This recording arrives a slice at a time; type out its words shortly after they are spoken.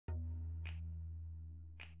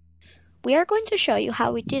we are going to show you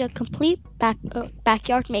how we did a complete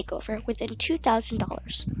backyard makeover within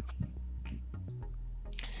 $2,000.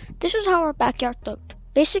 This is how our backyard looked.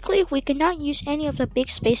 Basically, we could not use any of the big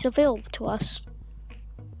space available to us.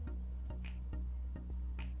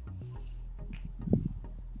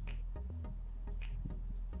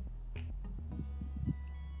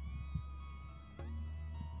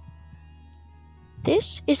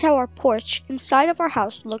 This is how our porch inside of our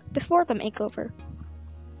house looked before the makeover.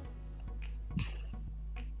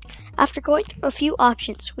 After going through a few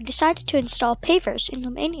options, we decided to install pavers in the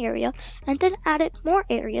main area and then added more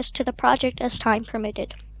areas to the project as time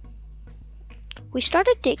permitted. We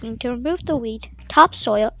started digging to remove the weed,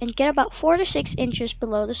 topsoil, and get about 4 to 6 inches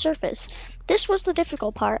below the surface. This was the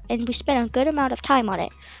difficult part, and we spent a good amount of time on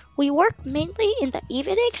it. We worked mainly in the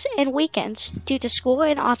evenings and weekends due to school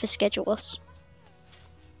and office schedules.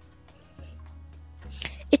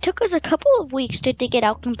 It took us a couple of weeks to dig it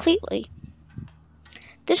out completely.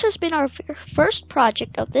 This has been our first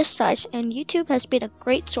project of this size, and YouTube has been a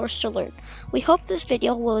great source to learn. We hope this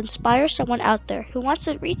video will inspire someone out there who wants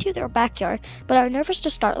to redo their backyard but are nervous to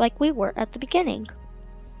start like we were at the beginning.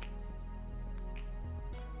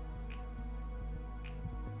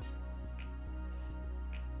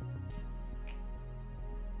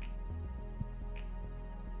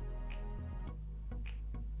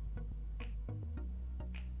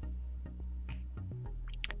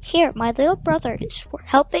 Here, my little brother is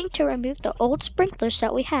helping to remove the old sprinklers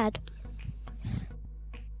that we had.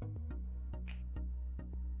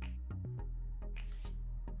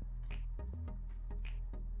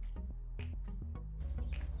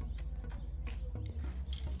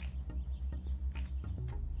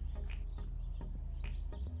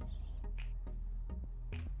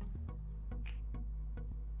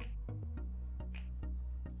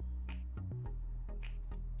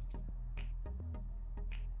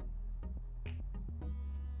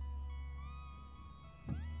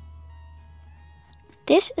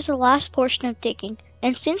 This is the last portion of digging,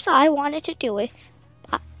 and since I wanted to do it,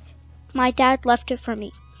 my dad left it for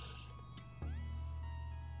me.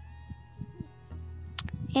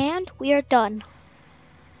 And we are done.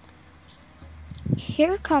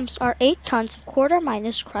 Here comes our 8 tons of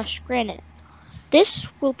quarter-minus crushed granite. This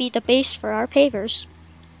will be the base for our pavers.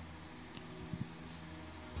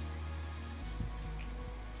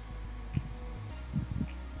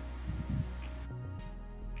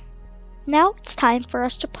 Now it's time for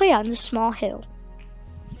us to play on this small hill.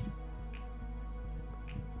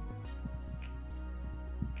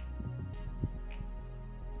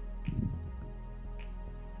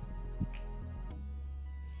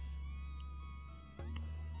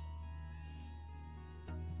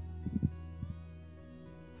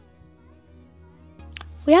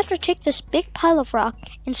 We have to take this big pile of rock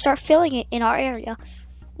and start filling it in our area.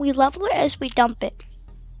 We level it as we dump it.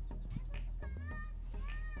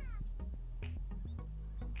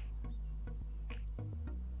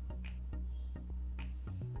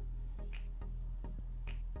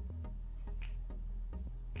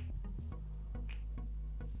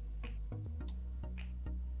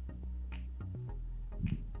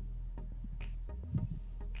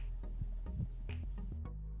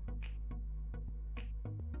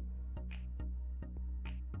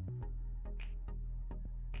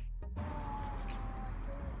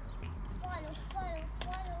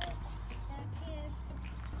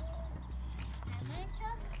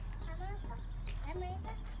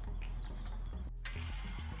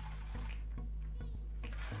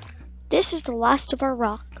 This is the last of our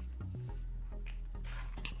rock.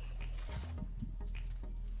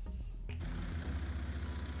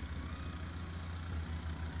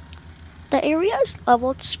 The area is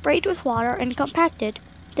leveled, sprayed with water, and compacted.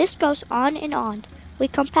 This goes on and on. We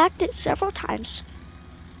compact it several times.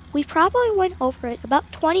 We probably went over it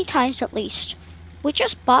about 20 times at least. We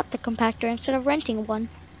just bought the compactor instead of renting one.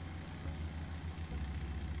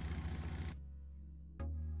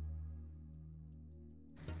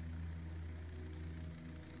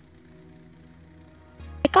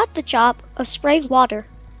 I got the job of spraying water.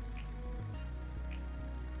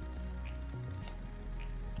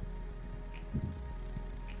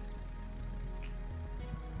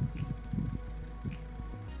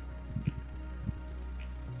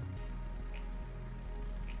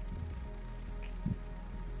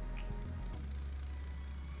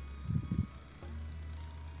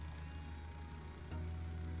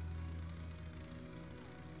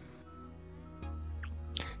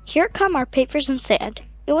 Here come our pavers and sand.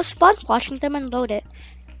 It was fun watching them unload it.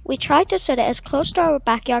 We tried to set it as close to our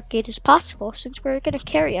backyard gate as possible since we were going to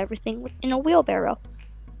carry everything in a wheelbarrow.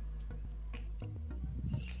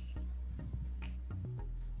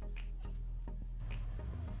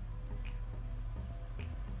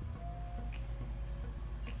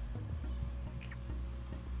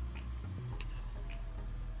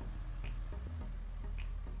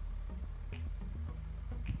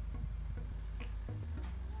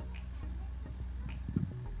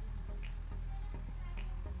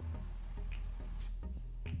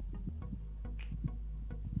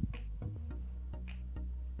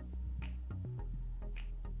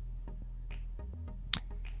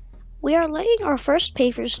 We are laying our first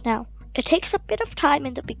pavers now. It takes a bit of time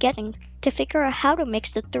in the beginning to figure out how to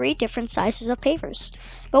mix the 3 different sizes of pavers,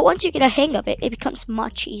 but once you get a hang of it, it becomes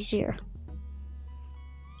much easier.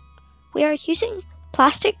 We are using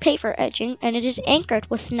plastic paver edging and it is anchored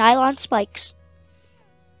with nylon spikes.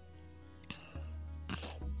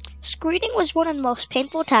 Screening was one of the most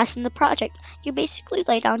painful tasks in the project. You basically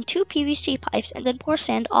lay down 2 PVC pipes and then pour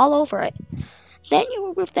sand all over it. Then you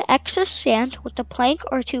remove the excess sand with a plank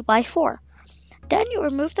or 2x4. Then you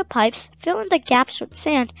remove the pipes, fill in the gaps with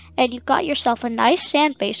sand, and you've got yourself a nice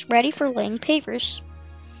sand base ready for laying pavers.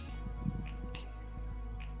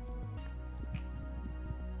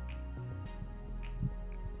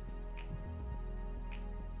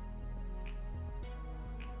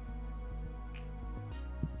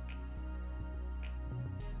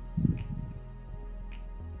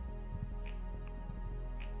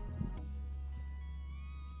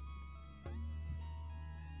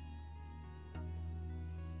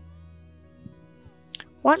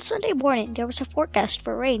 One Sunday morning, there was a forecast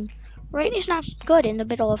for rain. Rain is not good in the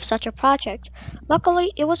middle of such a project.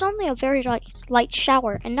 Luckily, it was only a very light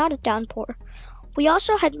shower and not a downpour. We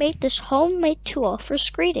also had made this homemade tool for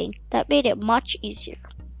screening that made it much easier.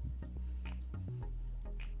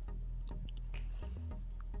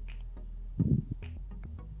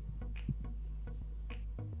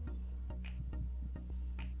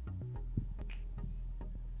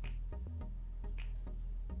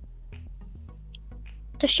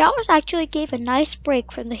 The showers actually gave a nice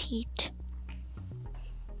break from the heat.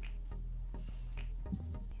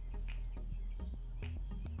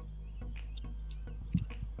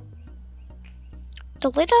 The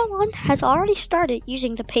little one has already started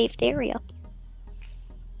using the paved area.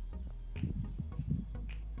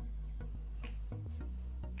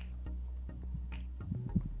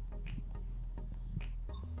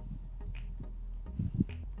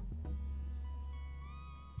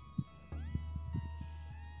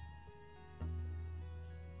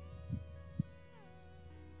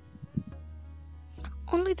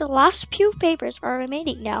 Only the last few pavers are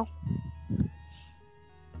remaining now.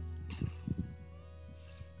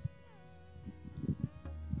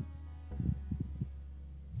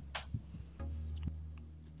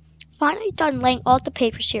 Finally done laying all the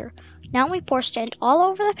pavers here. Now we pour sand all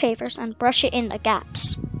over the pavers and brush it in the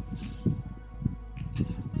gaps.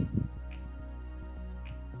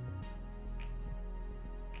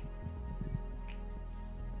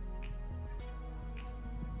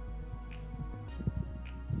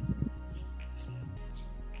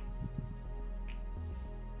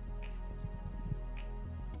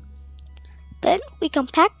 Then we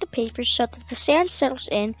compact the pavers so that the sand settles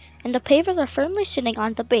in and the pavers are firmly sitting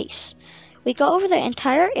on the base. We go over the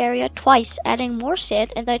entire area twice, adding more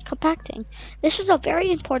sand and then compacting. This is a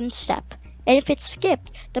very important step, and if it's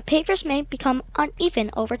skipped, the pavers may become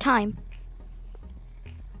uneven over time.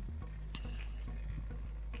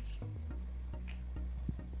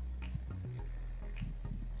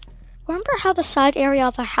 Remember how the side area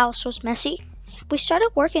of our house was messy? We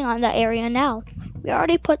started working on that area now. We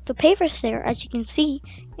already put the pavers there, as you can see,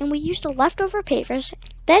 and we used the leftover pavers.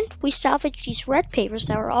 Then we salvaged these red pavers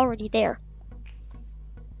that were already there.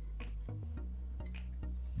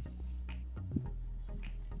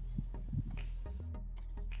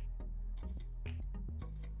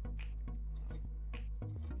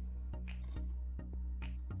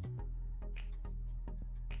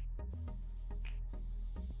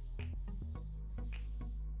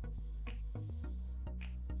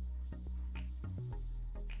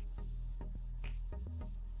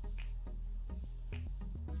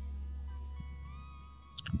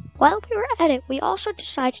 While we were at it, we also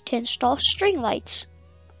decided to install string lights.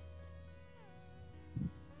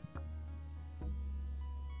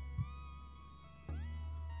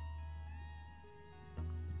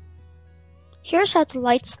 Here's how the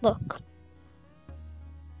lights look.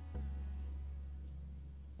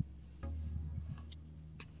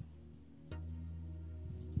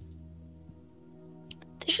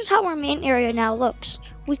 This is how our main area now looks.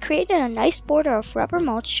 We created a nice border of rubber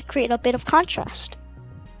mulch to create a bit of contrast.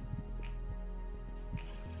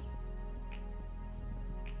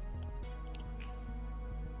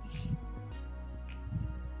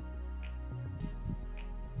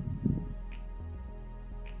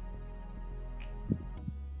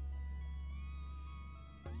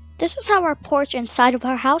 This is how our porch and side of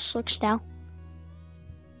our house looks now.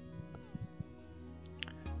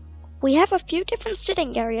 We have a few different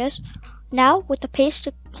sitting areas now with a place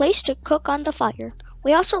to cook on the fire.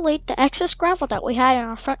 We also laid the excess gravel that we had in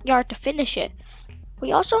our front yard to finish it.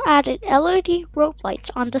 We also added LED rope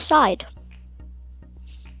lights on the side.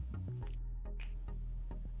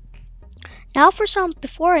 Now for some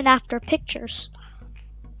before and after pictures.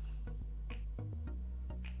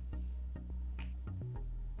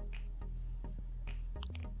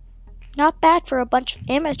 Not bad for a bunch of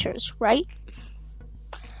amateurs, right?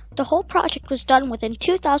 The whole project was done within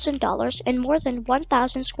 $2,000 and more than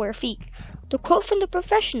 1,000 square feet. The quote from the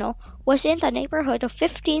professional was in the neighborhood of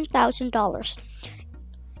 $15,000.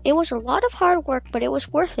 It was a lot of hard work, but it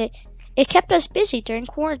was worth it. It kept us busy during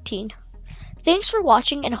quarantine. Thanks for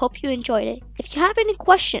watching and hope you enjoyed it. If you have any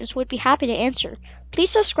questions, we'd be happy to answer.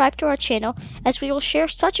 Please subscribe to our channel as we will share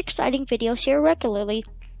such exciting videos here regularly.